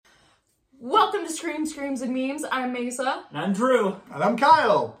Welcome to Scream, Screams, and Memes. I'm Mesa. And I'm Drew. And I'm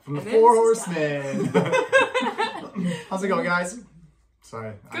Kyle from the Four Horsemen. How's it going, guys?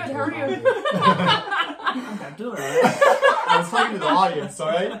 Sorry. Good, how are you? I'm doing alright. I was talking to the audience,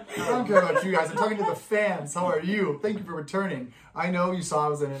 alright? I don't care about you guys. I'm talking to the fans. How are you? Thank you for returning. I know you saw I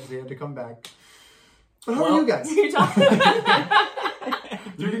was in it, so you had to come back. But how are you guys? You're talking.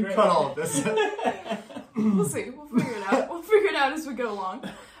 You didn't cut all of this. We'll see. We'll figure it out. We'll figure it out as we go along.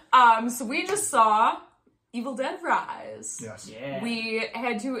 So we just saw Evil Dead Rise. Yes. Yeah. We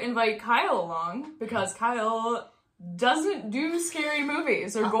had to invite Kyle along because Kyle doesn't do scary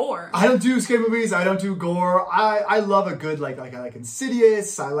movies or gore. I don't do scary movies. I don't do gore. I love a good I like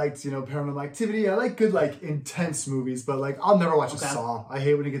Insidious. I liked Paranormal Activity. I like good intense movies, but I'll never watch a Saw. I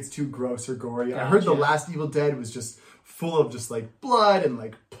hate when it gets too gross or gory. Gotcha. I heard the last Evil Dead was just full of just blood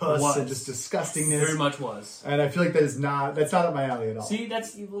and pus and just disgustingness. Very much was. And I feel like that's not up my alley at all. See,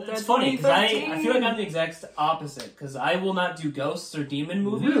 that's funny because I feel like I'm the exact opposite because I will not do ghosts or demon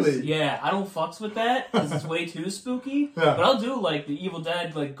movies. Really? Yeah, I don't fucks with that because it's way too spooky. Yeah. But I'll do the Evil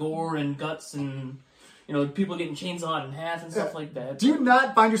Dead gore and guts and people getting chainsawed in half and stuff like that. Do you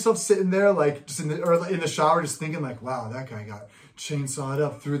not find yourself sitting there just in the shower just thinking wow, that guy got chainsawed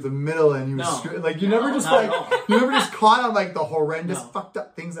up through the middle and he was you never just caught on the horrendous fucked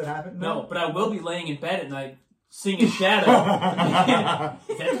up things that happen? No, but I will be laying in bed at night seeing a shadow.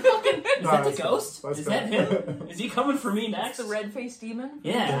 Is that the ghost? Is that him? Is he coming for me next? The red-faced demon?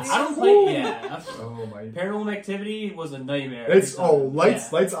 Yeah, I don't play. Yeah. Oh my. Paranormal Activity was a nightmare. It's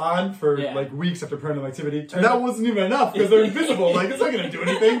lights on for weeks after Paranormal Activity, and that wasn't even enough because they're invisible. It's not gonna do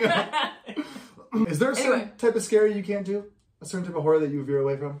anything. Is there a certain type of scary you can't do? A certain type of horror that you veer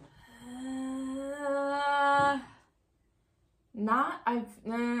away from? Not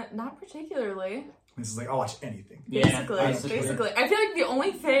particularly. This is I'll watch anything. Basically. I feel like the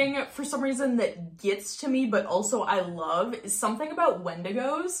only thing, for some reason, that gets to me, but also I love, is something about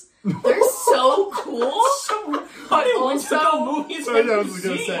Wendigos. They're so cool. But also... movies I was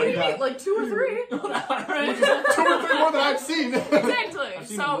going to say. What do you mean? 2 or 3? 2 or 3 more than I've seen. Exactly. I've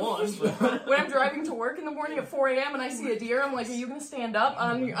seen one. When I'm driving to work in the morning at 4 a.m. and I see a deer, I'm like, are you going to stand up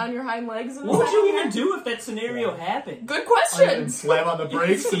on your hind legs? What would you even do if that scenario happened? Good question. And slam on the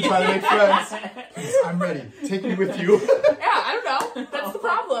brakes and try to make friends. I'm ready. Take me with you. Yeah, I don't know. That's the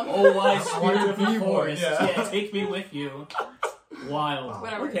problem. Oh, wise spirit of the forest. Yeah, take me with you. Wild.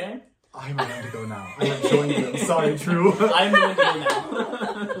 Whatever. Okay. I'm willing to go now. I am joining you. I'm sorry, Drew. I'm willing to go now.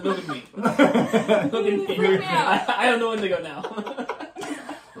 Look at me. Look at me. I don't know when to go now.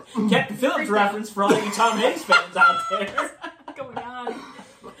 Captain Phillips reference for all you Tom Hanks fans out there. Going on.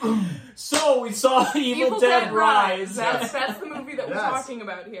 So we saw Evil Dead Rise. That's the movie that we're talking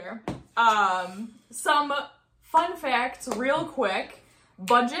about here. Some fun facts, real quick.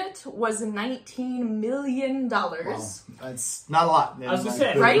 Budget was $19 million. Wow. That's not a lot. I was going to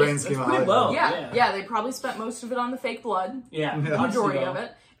say, right? That's pretty low. Yeah, they probably spent most of it on the fake blood. Yeah. The majority of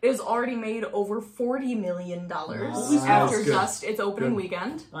it. It has already made over $40 million after just its opening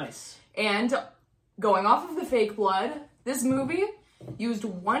weekend. Nice. And going off of the fake blood, this movie used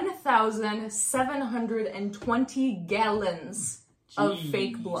 1,720 gallons of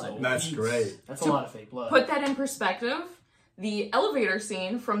fake blood. That's great. That's a lot of fake blood. Put that in perspective, the elevator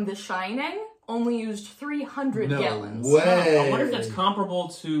scene from The Shining only used 300 gallons. Way. I wonder if that's comparable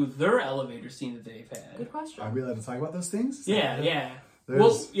to their elevator scene that they've had. Good question. Are we allowed to talk about those things? Yeah.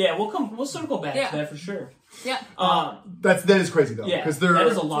 We'll circle back to that for sure. Yeah. That is crazy though. Yeah. Because that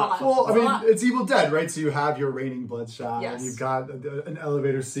is a lot. Well, I mean, it's Evil Dead, right? So you have your raining bloodshot, and you've got an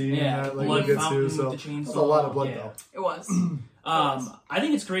elevator scene that blood you get fountain to. So with the chainsaw. that's a lot of blood though. It was. I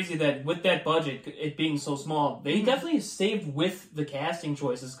think it's crazy that with that budget, it being so small, they definitely saved with the casting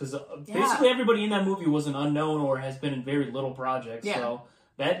choices because basically everybody in that movie was an unknown or has been in very little projects. Yeah. So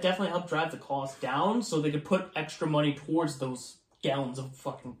that definitely helped drive the cost down so they could put extra money towards those gallons of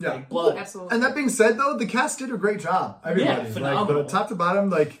fucking blood. Absolutely. And that being said, though, the cast did a great job. Everybody, phenomenal. The top to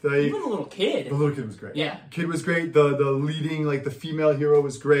bottom, even the little kid. The little kid was great. Yeah, kid was great. The leading, the female hero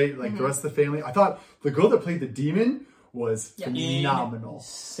was great. The rest of the family. I thought the girl that played the demon was phenomenal.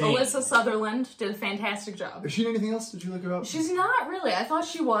 Insane. Alyssa Sutherland did a fantastic job. Is she in anything else? Did you look her up? She's not really. I thought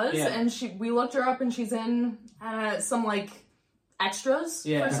she was, and we looked her up, and she's in some extras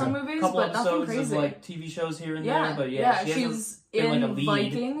for some movies, but nothing crazy. Of TV shows here and there, but she's in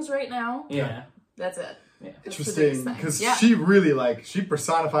Vikings right now. Yeah, that's it. Yeah. Interesting, because she really she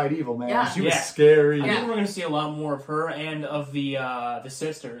personified evil, man. Yeah. She was scary. I think we're going to see a lot more of her and of the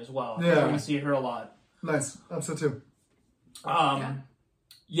sister as well. Yeah. We're going to see her a lot. Nice, episode 2.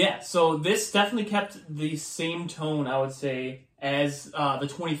 So this definitely kept the same tone, I would say, as the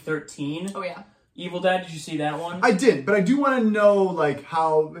 2013 Oh yeah. Evil Dead. Did you see that one? I did, but I do want to know, like,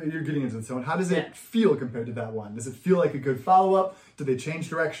 how you're getting into this one. How does it feel compared to that one? Does it feel like a good follow-up? Did they change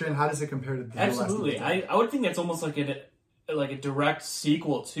direction? How does it compare to the Absolutely. last Evil Dead? I would think that's almost like a direct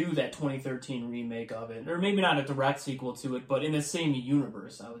sequel to that 2013 remake of it. Or maybe not a direct sequel to it, but in the same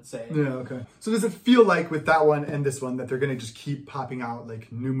universe, I would say. Yeah, okay. So does it feel like with that one and this one that they're going to just keep popping out,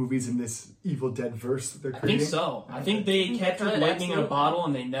 like, new movies in this Evil Dead verse that they're I creating? think so. I think they captured lightning in a bottle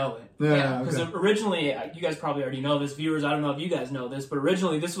and they know it. Yeah, Because okay. originally, you guys probably already know this, viewers, I don't know if you guys know this, but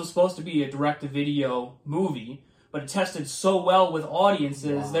originally this was supposed to be a direct-to-video movie, but it tested so well with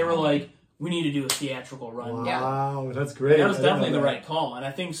audiences, they were like, we need to do a theatrical run. Wow, that's great. That was I didn't definitely know the that. right call, and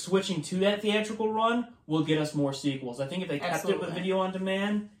I think switching to that theatrical run will get us more sequels. I think if they kept it with video on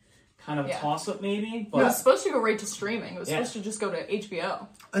demand, kind of a toss-up maybe. But It was supposed to go right to streaming. It was Yeah. supposed to just go to HBO.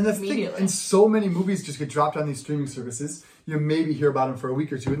 And the thing, Immediately. and so many movies just get dropped on these streaming services. You maybe hear about them for a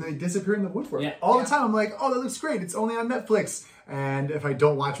week or two, and then they disappear in the woodwork. Yeah. All the time, I'm like, oh, that looks great. It's only on Netflix. And if I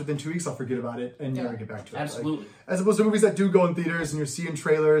don't watch within 2 weeks, I'll forget about it and never get back to it. Absolutely. Like, as opposed to movies that do go in theaters and you're seeing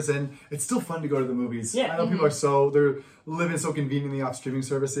trailers, and it's still fun to go to the movies. Yeah. I know people are they're living so conveniently off streaming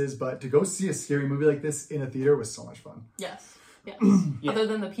services, but to go see a scary movie like this in a theater was so much fun. Yes. Yes. Other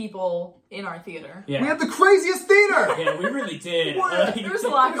than the people in our theater. yeah. We had the craziest theater! Yeah, we really did. What? There was a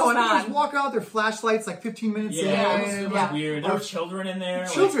lot going They just on. walk out with their flashlights like 15 minutes Yeah, in. it was Yeah. weird. There were children in there,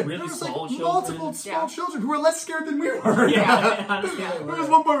 Children. like There really was small like children. multiple small Yeah. children who were less scared than we were. Yeah, honestly, they There were. was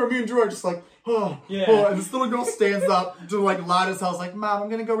one point where me and Drew are just like, oh, Yeah. oh, and this little girl stands up to like loud as hell, like, Mom, I'm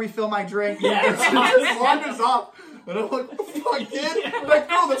gonna go refill my drink. Yeah. And she just wanders off. And I'm like, what the fuck, kid? Yeah. Like,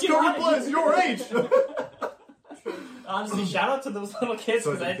 no, that's Get Cody out of Blood, it's your age. Honestly, shout out to those little kids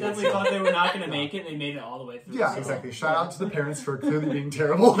So because I good definitely kids. thought they were not going to make it. And they made it all the way through. Yeah, So, exactly. Shout out to the parents for clearly being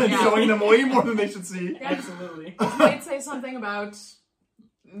terrible and Yeah. showing them way more than they should see. Absolutely. Might say something about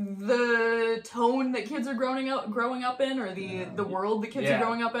the tone that kids are growing up in, or the world the kids are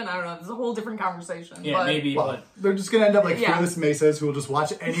growing up in. I don't know. There's a whole different conversation. Yeah, but maybe. Well, But they're just gonna end up like Yeah. Fearless Mesas who will just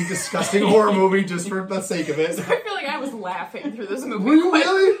watch any disgusting horror movie just for the sake of it. I feel like I was laughing through this movie. Were you quite a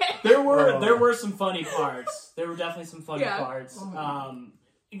really? bit. there were some funny parts. There were definitely some funny Yeah. parts.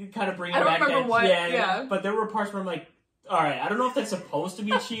 You could kind of bring I it don't back. remember what- yeah. But there were parts where I'm like, all right, I don't know if that's supposed to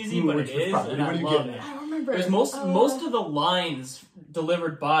be cheesy, but it Which was is, probably- and what I are you love getting it. at? I don't remember. There's most of the lines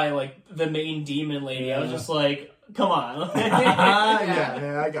delivered by like the main demon lady. I was just like, come on.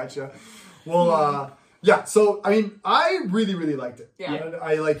 yeah, I gotcha. Well, yeah, so, I mean, I really, really liked it. Yeah. And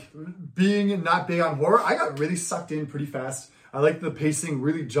I like being not big on horror. I got really sucked in pretty fast. I like the pacing,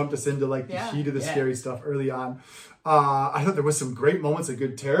 really jumped us into like the heat of the scary stuff early on. I thought there was some great moments of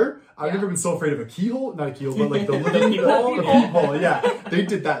good terror. I've never been so afraid of a keyhole, not a keyhole, but like the living peephole? the peephole. Yeah, they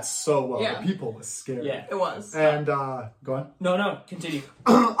did that so well. Yeah. The peephole was scary. Yeah. It was. And go on. No, continue.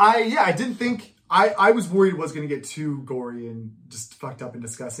 I didn't think I was worried it was going to get too gory and just fucked up and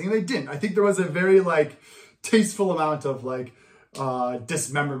disgusting, and they didn't. I think there was a very like tasteful amount of like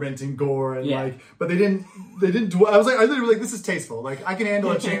dismemberment and gore and like, but they didn't I was like, I literally was like, this is tasteful. Like, I can handle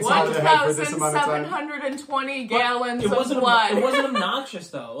a chainsaw to the head for this amount of time. 1,720 gallons It of wasn't. blood. It wasn't obnoxious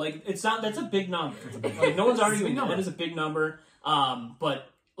though. Like it's not. That's a big number. Like no one's arguing that. number. That is a big number. But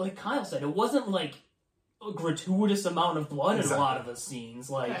like Kyle said, it wasn't like a gratuitous amount of blood in a lot of the scenes.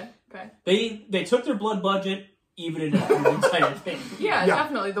 Like Okay. they took their blood budget, even it out the entire thing. Yeah, Yeah.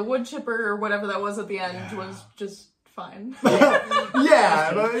 definitely. The wood chipper or whatever that was at the end was just fine.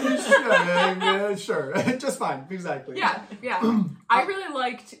 Yeah, but sure. Just fine. Exactly. Yeah. I really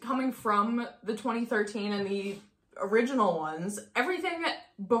liked coming from the 2013 and the original ones. Everything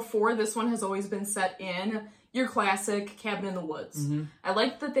before this one has always been set in your classic cabin in the woods. I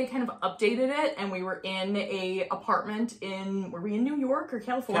liked that they kind of updated it, and we were in a apartment were we in New York or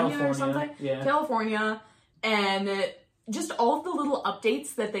California or something? Yeah. California, and just all of the little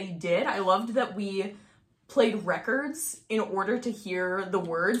updates that they did. I loved that we played records in order to hear the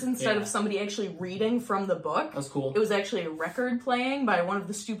words instead of somebody actually reading from the book. That's cool. It was actually a record playing by one of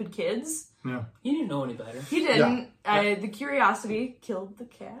the stupid kids. Yeah. He didn't know any better. He didn't. The curiosity killed the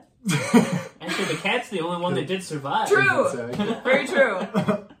cat. Actually, the cat's the only one that did survive. True. Exactly. Very true.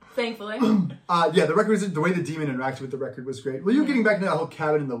 Thankfully. Yeah, the record the way the demon interacted with the record was great. Well, you're getting back to that whole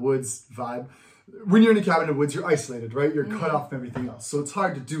cabin in the woods vibe. When you're in a cabin in the woods, you're isolated, right? You're cut off from everything else. So it's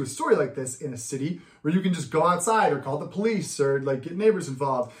hard to do a story like this in a city where you can just go outside or call the police or like get neighbors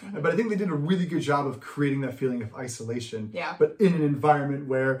involved. But I think they did a really good job of creating that feeling of isolation. Yeah. But in an environment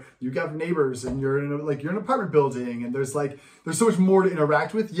where you have neighbors and you're in an apartment building and there's so much more to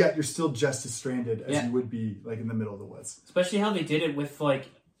interact with, yet you're still just as stranded as you would be like in the middle of the woods. Especially how they did it with like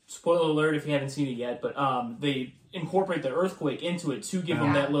spoiler alert if you haven't seen it yet, but they incorporate the earthquake into it to give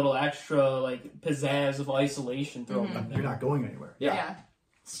them that little extra like pizzazz of isolation thrown in there. You're not going anywhere. Yeah.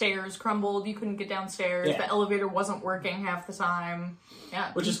 Stairs crumbled. You couldn't get downstairs. Yeah. The elevator wasn't working half the time.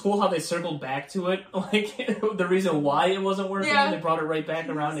 Yeah. Which is cool how they circled back to it. Like, the reason why it wasn't working, and they brought it right back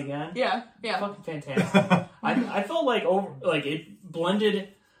around again. Yeah. Fucking fantastic. I felt like it blended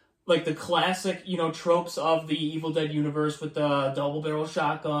like the classic, tropes of the Evil Dead universe with the double barrel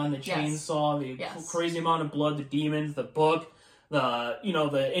shotgun, the chainsaw, the crazy amount of blood, the demons, the book,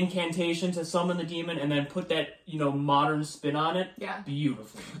 the incantation to summon the demon, and then put that, modern spin on it. Yeah.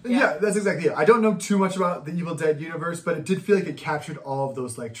 Beautiful. Yeah, that's exactly it. I don't know too much about the Evil Dead universe, but it did feel like it captured all of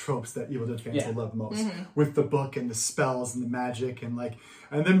those like tropes that Evil Dead fans will love most. With the book and the spells and the magic and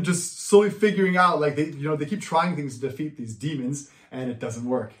then just slowly figuring out like they keep trying things to defeat these demons and it doesn't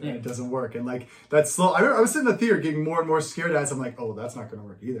work. And it doesn't work. And like that's slow. I was sitting in the theater getting more and more scared as I'm like, oh, that's not gonna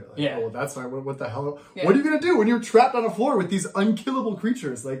work either. Like, oh, that's not what the hell what are you gonna do when you're trapped on a floor with these unkillable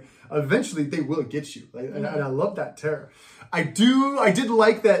creatures? Like eventually they will get you. Like, and I love that terror. I did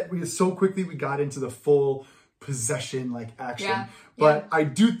like that we got into the full possession like action. But I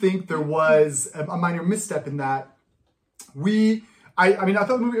do think there was a minor misstep in that I thought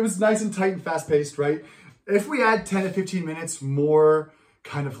the movie, it was nice and tight and fast paced, right? If we add 10 to 15 minutes more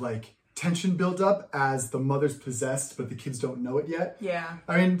kind of like tension build up as the mother's possessed, but the kids don't know it yet. Yeah.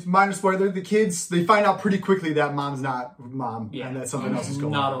 I mean, minor spoiler, the kids, they find out pretty quickly that mom's not mom and that something else is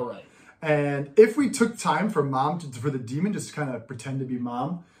going on. Not all right. And if we took time for for the demon just to kind of pretend to be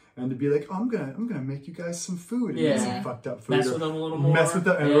mom and to be like, oh, I'm gonna make you guys some food and make some fucked up food. Mess with them a little more. Mess with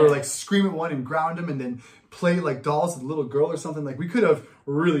them or like scream at one and ground them and then play like dolls with a little girl or something. Like we could have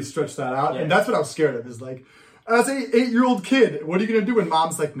really stretched that out. And that's what I was scared of is like, as a 8-year-old kid, what are you going to do when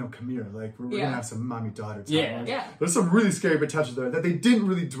mom's like, no, come here. Like, we're going to have some mommy-daughter time. There's some really scary potential there that they didn't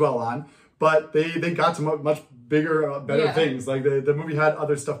really dwell on, but they got to much bigger, better things. Like, the movie had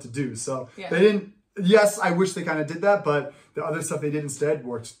other stuff to do. So they didn't... Yes, I wish they kind of did that, but the other stuff they did instead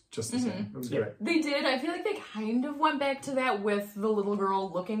worked just the same. It was great. They did. I feel like they kind of went back to that with the little girl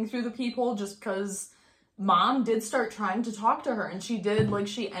looking through the peephole just because mom did start trying to talk to her, and she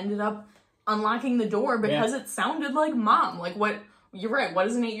ended up unlocking the door because it sounded like mom. Like, what... You're right. What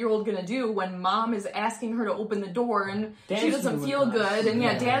is an 8-year-old gonna do when mom is asking her to open the door and she doesn't feel good and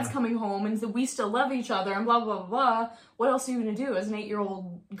dad's coming home and we still love each other and blah, blah, blah, blah. What else are you gonna do as an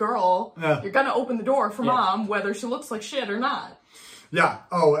 8-year-old girl? You're gonna open the door for mom whether she looks like shit or not. Yeah.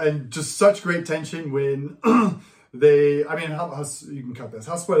 Oh, and just such great tension when how you can cut this.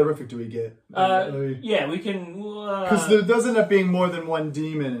 How spoilerific do we get? We can... Because there does end up being more than one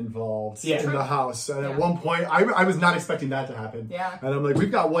demon involved in the house. And at one point, I was not expecting that to happen. Yeah. And I'm like,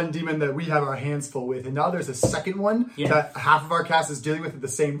 we've got one demon that we have our hands full with. And now there's a second one that half of our cast is dealing with at the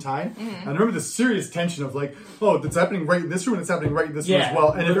same time. And I remember the serious tension of like, oh, it's happening right in this room and it's happening right in this room as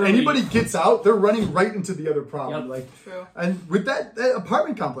well. And if anybody gets out, they're running right into the other problem. True. And with that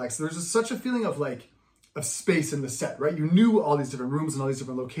apartment complex, there's just such a feeling of like, of space in the set, right? You knew all these different rooms and all these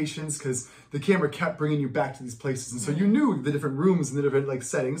different locations because the camera kept bringing you back to these places. And so you knew the different rooms and the different like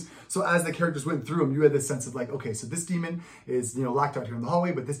settings. So as the characters went through them, you had this sense of like, okay, so this demon is, locked out here in the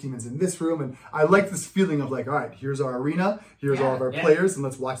hallway, but this demon's in this room. And I like this feeling of like, all right, here's our arena, here's all of our players, and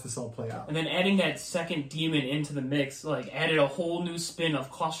let's watch this all play out. And then adding that second demon into the mix, like added a whole new spin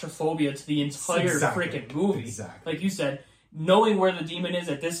of claustrophobia to the entire freaking movie. Exactly. Like you said, knowing where the demon is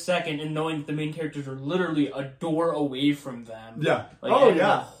at this second and knowing that the main characters are literally a door away from them. Yeah.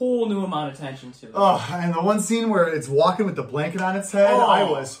 A whole new amount of tension to it. Oh, and the one scene where it's walking with the blanket on its head, I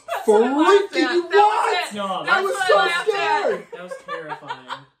was freaking what? That was so scared. That was terrifying.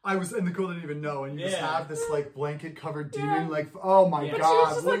 I was, and the girl didn't even know, and you just have this like blanket covered demon, like, oh my god. But she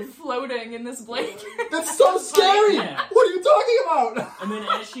was just like floating in this blanket. That's so scary! What are you talking about? And then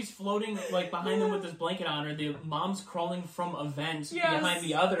as she's floating like behind them with this blanket on her, the mom's crawling from a vent behind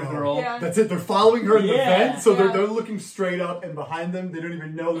the other girl. That's it, they're following her in the vent, so they're looking straight up, and behind them, they don't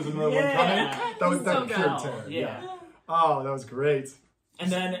even know there's another one coming. That was that pure terror. Oh, that was great.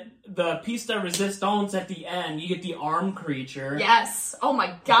 And then the piece de resistance at the end, you get the arm creature. Yes. Oh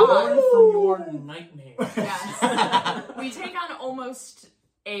my god. Born from your nightmare. Yes. We take on almost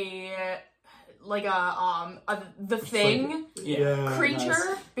the Thing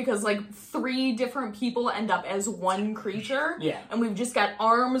creature because like 3 different people end up as one creature. Yeah. And we've just got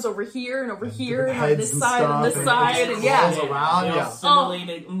arms over here and over here and on heads this and side and this stuff, side and rolls yeah. around, They all yeah.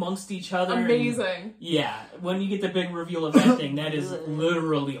 simulate amongst each other. and- Amazing. yeah, when you get the big reveal of that thing, that is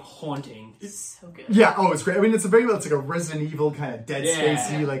literally haunting. So good. Yeah, oh, it's great. I mean, it's like a Resident Evil kind of Dead Yeah.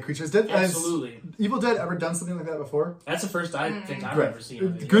 Spacey like creatures. Has Absolutely. Evil Dead ever done something like that before? That's the first I think I've Great. ever seen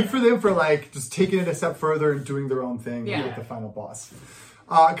of it. Good yeah. for them for like just taking it a step further and doing their own thing Yeah. with the final boss.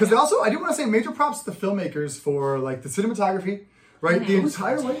 Because they also, I do want to say major props to the filmmakers for like the cinematography, right? The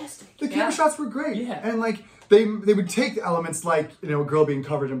entire way, the camera shots were great, Yeah. and like they would take elements like a girl being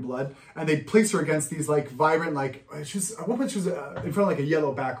covered in blood, and they'd place her against these like vibrant like she was at one point she was in front of like a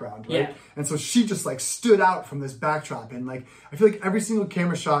yellow background, right? Yeah. And so she just like stood out from this backdrop, and like I feel like every single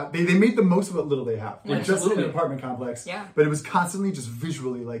camera shot they made the most of what little they have. We're just in Absolutely. an apartment complex, Yeah. but it was constantly just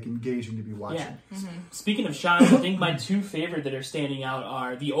visually like engaging to be watching. Yeah. Speaking of shots, I think my 2 favorite that are standing out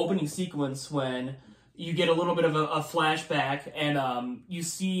are the opening sequence when you get a little bit of a flashback and you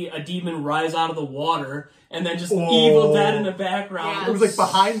see a demon rise out of the water and then just Evil Dead in the background. Yeah. It was like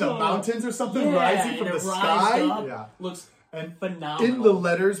behind the mountains or something, rising from and the it rised sky. up. Yeah. Looks And phenomenal. in the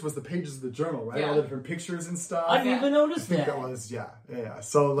letters was the pages of the journal, right? Yeah. All the different pictures and stuff. I didn't even I notice think that. that was, yeah.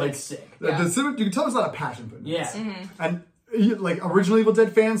 So, like, That's sick. the Yeah. you can tell there's a lot of passion put in Yeah. this. And, like, original Evil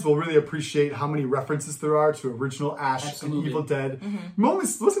Dead fans will really appreciate how many references there are to original Ash Absolutely. and Evil Dead.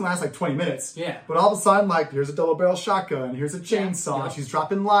 Moments, listen, last like 20 minutes. Yeah. But all of a sudden, like, here's a double barrel shotgun, here's a chainsaw, Yeah. she's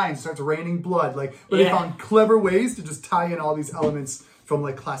dropping lines, it starts raining blood. Like, but they Yeah. found clever ways to just tie in all these elements from,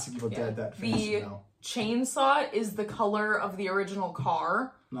 like, classic Evil Dead that fans The should know. chainsaw is the color of the original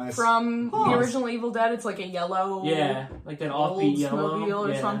car Nice. from the Nice. original Evil Dead. It's like a yellow, Yeah, like that offbeat yellow. Oldsmobile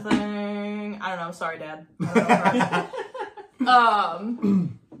or Yeah. something. I don't know. Sorry, Dad. I don't know.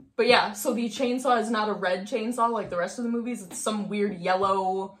 But yeah, so the chainsaw is not a red chainsaw like the rest of the movies. It's some weird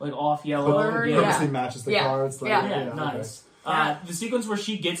yellow. Like off yellow. Color, yeah. Purposely matches the Yeah. cards. Like, Yeah. Yeah, okay. nice. Yeah. The sequence where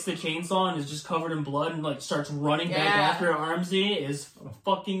she gets the chainsaw and is just covered in blood and like starts running back Yeah. after Armsy is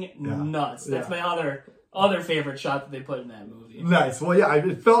fucking nuts. That's Yeah. my other favorite shot that they put in that movie. Nice. Well, yeah,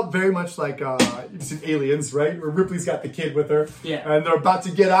 it felt very much like you've seen Aliens, right? Where Ripley's got the kid with her, Yeah. and they're about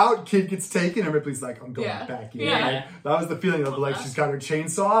to get out. Kid gets taken, and Ripley's like, "I'm going Yeah. back in." Yeah. Like, that was the feeling of like she's got her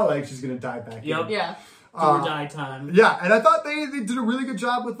chainsaw, like she's gonna die back Yep. in. Yeah. Do or die time. Yeah, and I thought they did a really good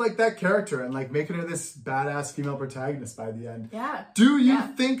job with like that character and like making her this badass female protagonist by the end. Yeah. Do you Yeah.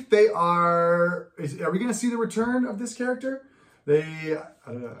 think they are? Are we gonna see the return of this character? I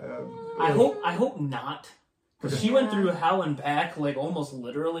don't know. I hope not. Because she went through hell and back, like almost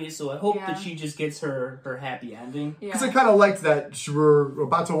literally. So I hope Yeah. that she just gets her happy ending. Because I Yeah. kind of liked that we're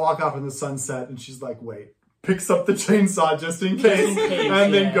about to walk off in the sunset, and she's like, "Wait," picks up the chainsaw just in case, in case,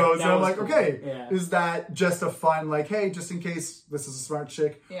 and then yeah. goes. That And I'm was like, cool. okay, Yeah. is that just a fun, like, hey, just in case this is a smart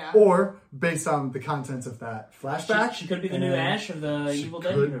chick, Yeah. or based on the contents of that flashback? She could be the new and Ash of the she Evil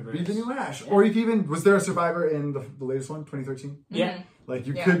Dead could universe. be the new Ash, or you could even was there a survivor in the latest one, 2013? Yeah. Like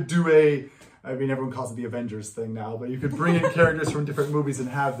you Yeah. could do I mean, everyone calls it the Avengers thing now, but you could bring in characters from different movies and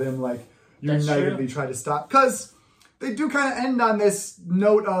have them like That's unitedly try to stop. Because they do kind of end on this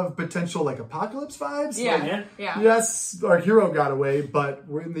note of potential like apocalypse vibes. Yeah. Like, Yeah. Yeah. yes, our hero got away, but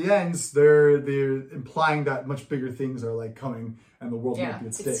we're in the end, they're implying that much bigger things are like coming, and the world might Yeah. be at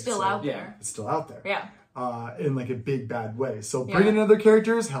It's stake. still so out yeah. there. It's still out there. Yeah. In like a big bad way. So Yeah. bring in other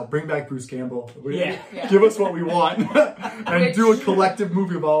characters, help bring back Bruce Campbell. Yeah. Yeah. Give us what we want. And Which- do a collective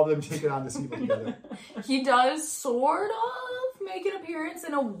movie of all of them taking on this evil together. He does sort of make an appearance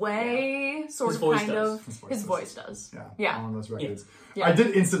in a way, sort His of voice kind does. of. His voice His does. voice does. Yeah. Yeah. On those records. Yeah. I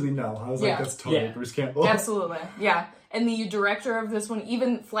did instantly know. I was like, Yeah. that's totally Yeah. Bruce Campbell. Absolutely. Yeah. And the director of this one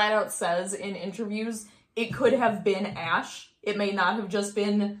even flat out says in interviews it could have been Ash. It may not have just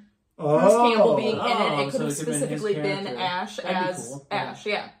been Bruce Campbell being in it. Oh, It could so have it could have been his specifically been character. Ash That'd be as cool. Yeah. Ash.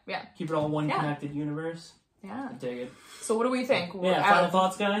 Yeah. Yeah. Keep it all one Yeah. connected universe. Yeah. I dig it. So what do we think? Yeah, final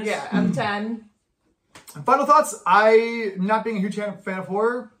thoughts, guys? Yeah, out of 10. Final thoughts. Not being a huge fan of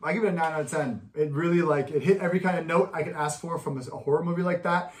horror, I give it a 9 out of 10. It really it hit every kind of note I could ask for from a horror movie like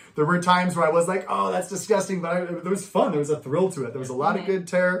that. There were times where I was like, oh, that's disgusting, but there was fun. There was a thrill to it. There was a lot of good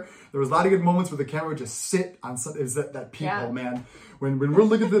terror. There was a lot of good moments where the camera would just sit on something. Is that peephole, Yeah. man. When we're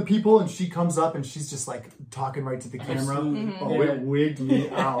looking at the people and she comes up and she's just like talking right to the camera. Absolutely. Oh, it wigged me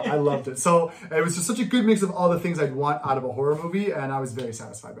out. I loved it. So it was just such a good mix of all the things I'd want out of a horror movie, and I was very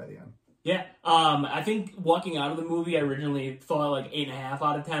satisfied by the end. Yeah, I think walking out of the movie, I originally thought like 8.5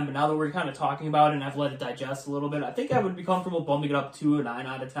 out of 10, but now that we're kind of talking about it and I've let it digest a little bit, I think I would be comfortable bumping it up to a 9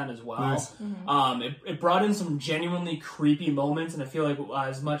 out of 10 as well. Nice. It brought in some genuinely creepy moments, and I feel like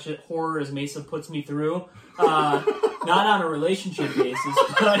as much horror as Mesa puts me through, not on a relationship basis,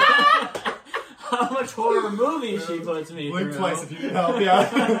 but how much horror movies she puts me Blink through. twice if you need help, yeah.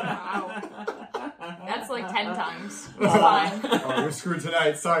 Wow. That's like 10 times. It's fine. Oh, you're screwed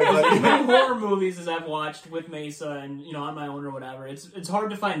tonight. Sorry, buddy. As many horror movies as I've watched with Mesa and, on my own or whatever, it's hard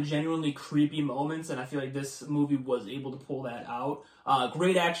to find genuinely creepy moments, and I feel like this movie was able to pull that out.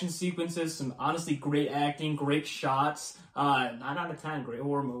 Great action sequences, some honestly great acting, great shots. 9 out of 10, great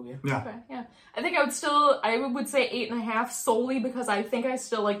horror movie. Yeah. Okay, yeah. I think I would say 8.5 solely because I think I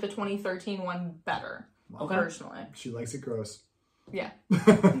still like the 2013 one better. Okay. Personally. She likes it gross. Yeah.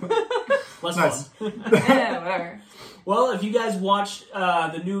 Less Nice. fun. Yeah, whatever. Well, if you guys watched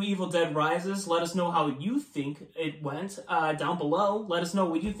the new Evil Dead Rises, let us know how you think it went down below. Let us know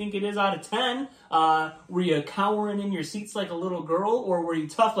what you think it is out of 10. Were you cowering in your seats like a little girl, or were you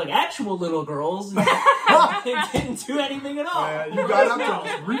tough like actual little girls and didn't do anything at all? You got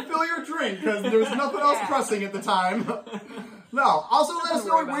to refill your drink because there was nothing else pressing at the time. No. Also, let us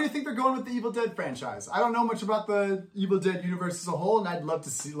know where you think they're going with the Evil Dead franchise. I don't know much about the Evil Dead universe as a whole, and I'd love to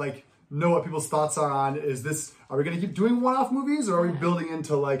see, know what people's thoughts are on, are we going to keep doing one-off movies, or are we building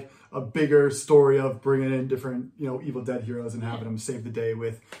into, a bigger story of bringing in different, Evil Dead heroes and having them save the day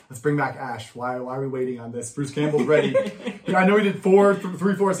with, let's bring back Ash. Why are we waiting on this? Bruce Campbell's ready. I know we did 4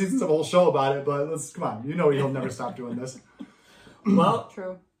 seasons of a whole show about it, but come on. He'll never stop doing this. Well,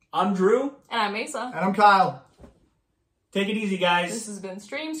 True. I'm Drew. And I'm Mesa. And I'm Kyle. Take it easy, guys. This has been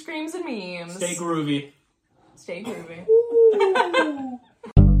Streams, Screams, and Memes. Stay groovy. Stay groovy.